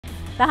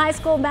The high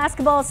school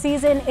basketball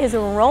season is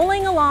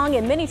rolling along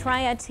and many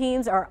Triad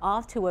teams are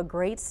off to a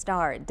great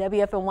start.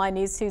 WFNY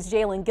News 2's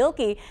Jalen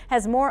Gilkey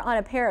has more on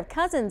a pair of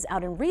cousins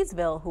out in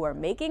Reidsville who are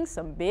making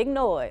some big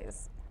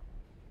noise.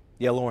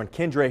 Yeah, Lauren,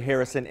 Kendre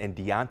Harrison and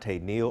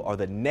Dionte Neal are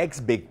the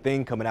next big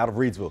thing coming out of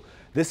Reidsville.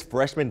 This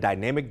freshman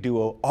dynamic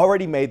duo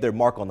already made their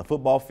mark on the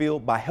football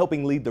field by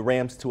helping lead the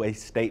Rams to a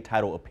state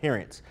title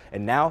appearance.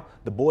 And now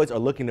the boys are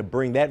looking to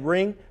bring that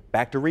ring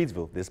back to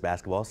Reidsville this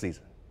basketball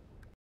season.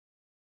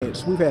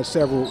 We've had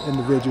several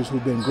individuals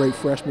who've been great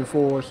freshmen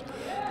for us,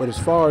 but as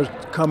far as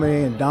coming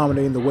in and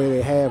dominating the way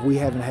they have, we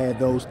haven't had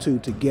those two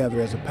together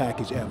as a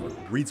package ever.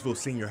 Reidsville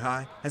Senior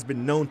High has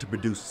been known to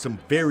produce some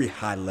very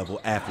high-level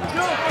athletes.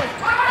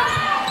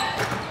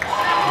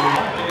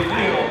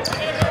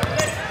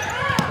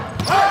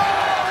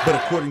 But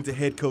according to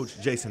head coach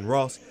Jason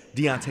Ross,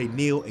 Dionte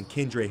Neal and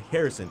Kendre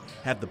Harrison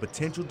have the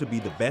potential to be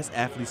the best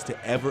athletes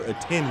to ever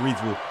attend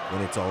Reidsville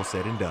when it's all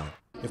said and done.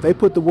 If they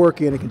put the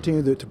work in and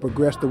continue to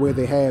progress the way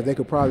they have, they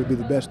could probably be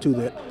the best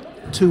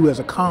two as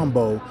a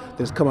combo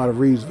that's come out of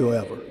Reidsville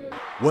ever.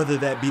 Whether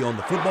that be on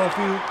the football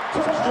field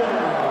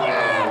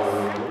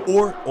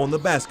or on the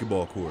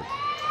basketball court.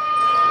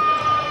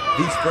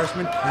 These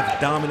freshmen have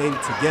dominated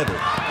together,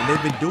 and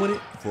they've been doing it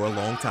for a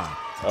long time.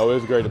 Oh, it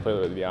was great to play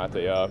with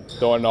Dionte.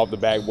 Throwing off the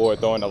backboard,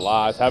 throwing the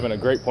lies, having a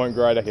great point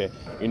guard that can,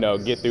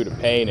 get through the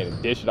paint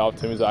and dish it off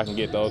to me so I can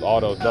get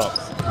all those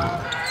dunks.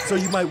 So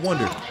you might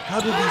wonder, how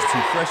do these two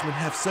freshmen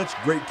have such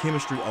great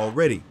chemistry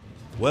already?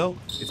 Well,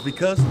 it's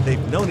because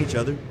they've known each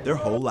other their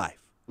whole life.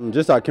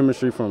 Just our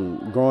chemistry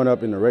from growing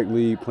up in the rec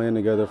league, playing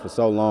together for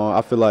so long.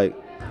 I feel like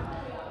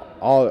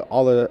all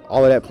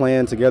of that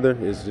playing together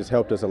has just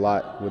helped us a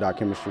lot with our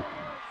chemistry.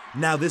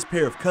 Now this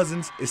pair of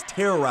cousins is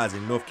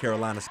terrorizing North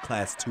Carolina's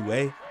Class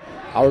 2A.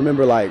 I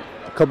remember like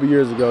a couple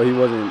years ago, he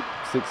wasn't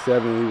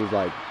 6'7", he was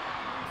like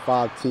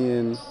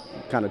 5'10",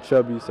 kind of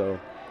chubby, so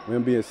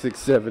him being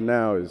 6'7"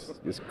 now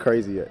is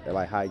crazy at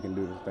like how he can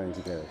do the things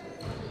he does.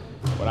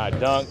 When I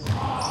dunk,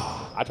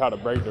 I try to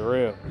break the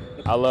rim.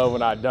 I love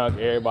when I dunk,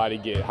 everybody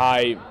get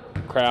hype,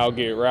 crowd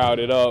get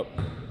routed up.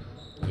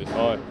 It's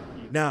fun.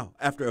 Now,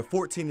 after a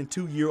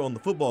 14-2 year on the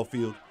football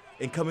field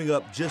and coming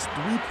up just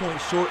 3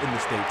 points short in the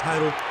state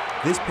title,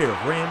 this pair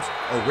of Rams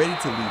are ready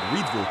to lead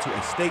Reidsville to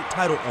a state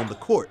title on the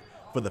court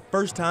for the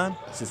first time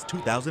since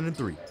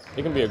 2003.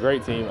 It can be a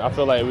great team. I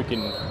feel like we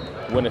can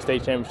win a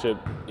state championship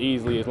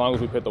easily as long as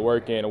we put the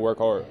work in and work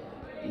hard.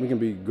 We can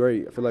be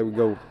great. I feel like we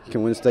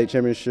can win a state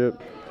championship,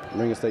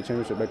 bring a state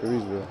championship back to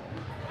Reidsville.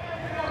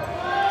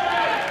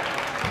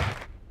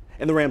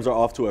 And the Rams are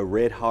off to a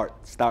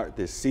red-hot start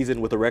this season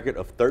with a record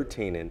of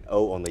 13-0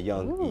 on the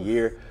young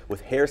year,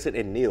 with Harrison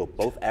and Neal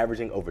both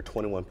averaging over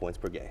 21 points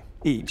per game.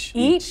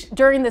 Each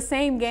during the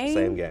same game?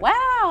 Same game.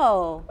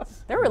 Wow.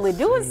 They're really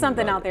doing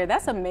something out there.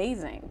 That's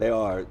amazing. They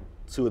are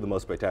two of the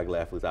most spectacular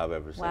athletes I've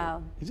ever seen.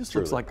 Wow. He just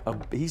looks like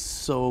he's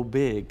so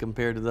big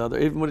compared to the other.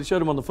 Even when he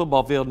showed him on the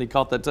football field and he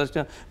caught that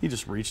touchdown, he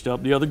just reached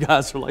up. The other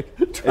guys are like.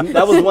 And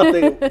that was one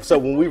thing. So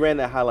when we ran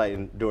that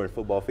highlight during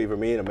Football Fever,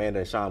 me and Amanda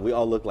and Sean, we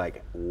all looked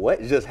like,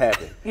 what just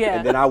happened? Yeah.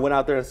 And then I went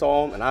out there and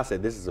saw him, and I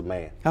said, this is a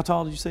man. How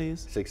tall did you say he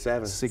is?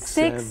 6'7".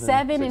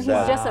 6'7", and he's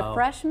just a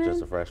freshman?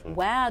 Just a freshman.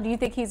 Wow. Do you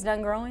think he's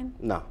done growing?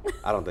 No,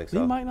 I don't think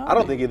so. He might not I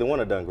don't be. think either one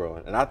are done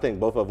growing. And I think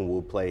both of them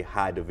will play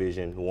high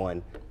Division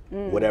I,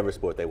 whatever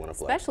sport they want to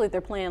play. Especially if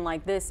they're playing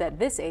like this at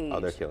this age.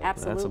 Oh, they're killing it.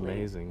 Absolutely. That's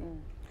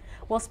amazing.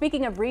 Well,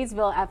 speaking of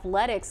Reidsville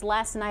athletics,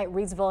 last night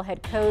Reidsville head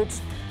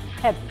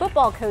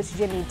football coach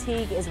Jimmy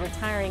Teague is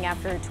retiring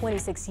after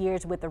 26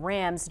 years with the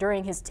Rams.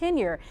 During his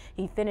tenure,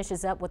 he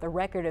finishes up with a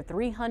record of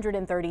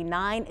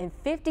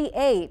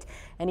 339-58,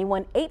 and he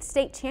won 8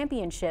 state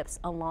championships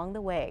along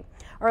the way.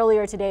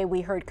 Earlier today,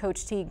 we heard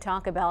Coach Teague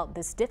talk about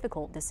this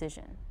difficult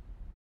decision.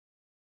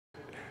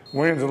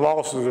 Wins and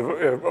losses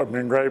have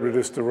been great, but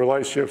it's the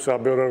relationships I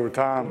built over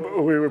time.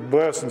 We were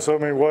blessed in so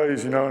many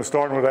ways, and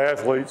starting with the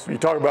athletes. You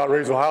talk about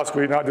Reidsville High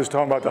School, you're not just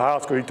talking about the high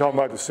school, you're talking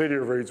about the city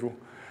of Reidsville.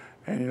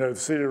 And, the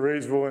city of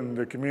Reidsville and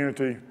the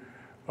community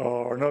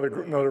are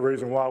another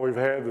reason why we've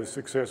had the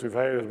success we've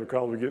had is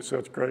because we get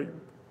such great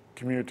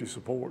community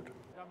support.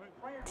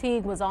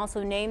 Teague was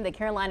also named the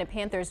Carolina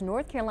Panthers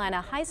North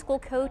Carolina High School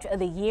Coach of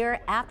the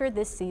Year after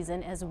this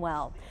season as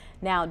well.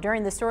 Now,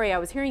 during the story, I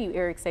was hearing you,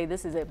 Eric, say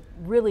this is a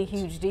really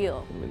huge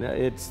deal. I mean,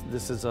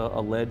 this is a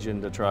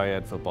legend, a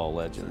Triad football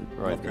legend,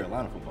 right? North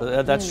Carolina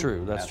football. That's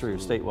true. That's true.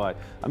 Statewide.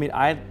 I mean,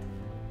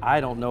 I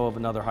don't know of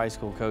another high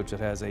school coach that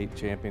has 8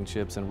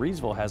 championships, and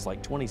Reidsville has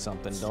like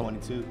 20-something.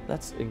 22.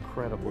 That's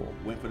incredible.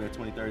 Went for their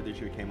 23rd this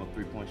year, came up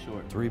 3 points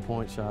short. 3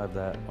 points shy of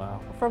that. Wow.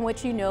 From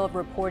what you know of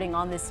reporting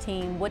on this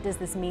team, what does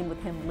this mean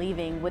with him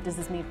leaving? What does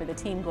this mean for the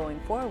team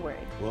going forward?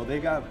 Well, they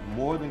got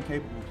more than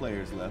capable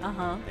players left.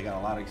 They got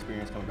a lot of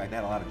experience coming back. They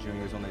had a lot of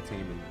juniors on their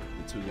team and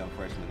the 2 young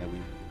freshmen that we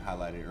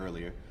highlighted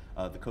earlier.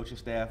 The coaching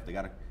staff,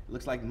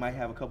 looks like they might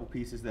have a couple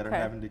pieces that are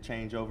having to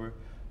change over,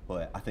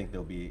 but I think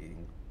they'll be in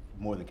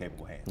more than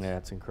capable hands. Yeah,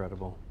 it's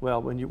incredible.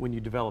 Well, when you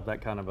develop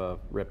that kind of a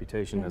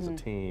reputation as a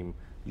team,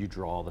 you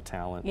draw the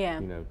talent,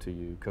 to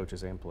you,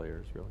 coaches and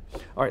players, really.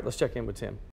 All right, let's check in with Tim.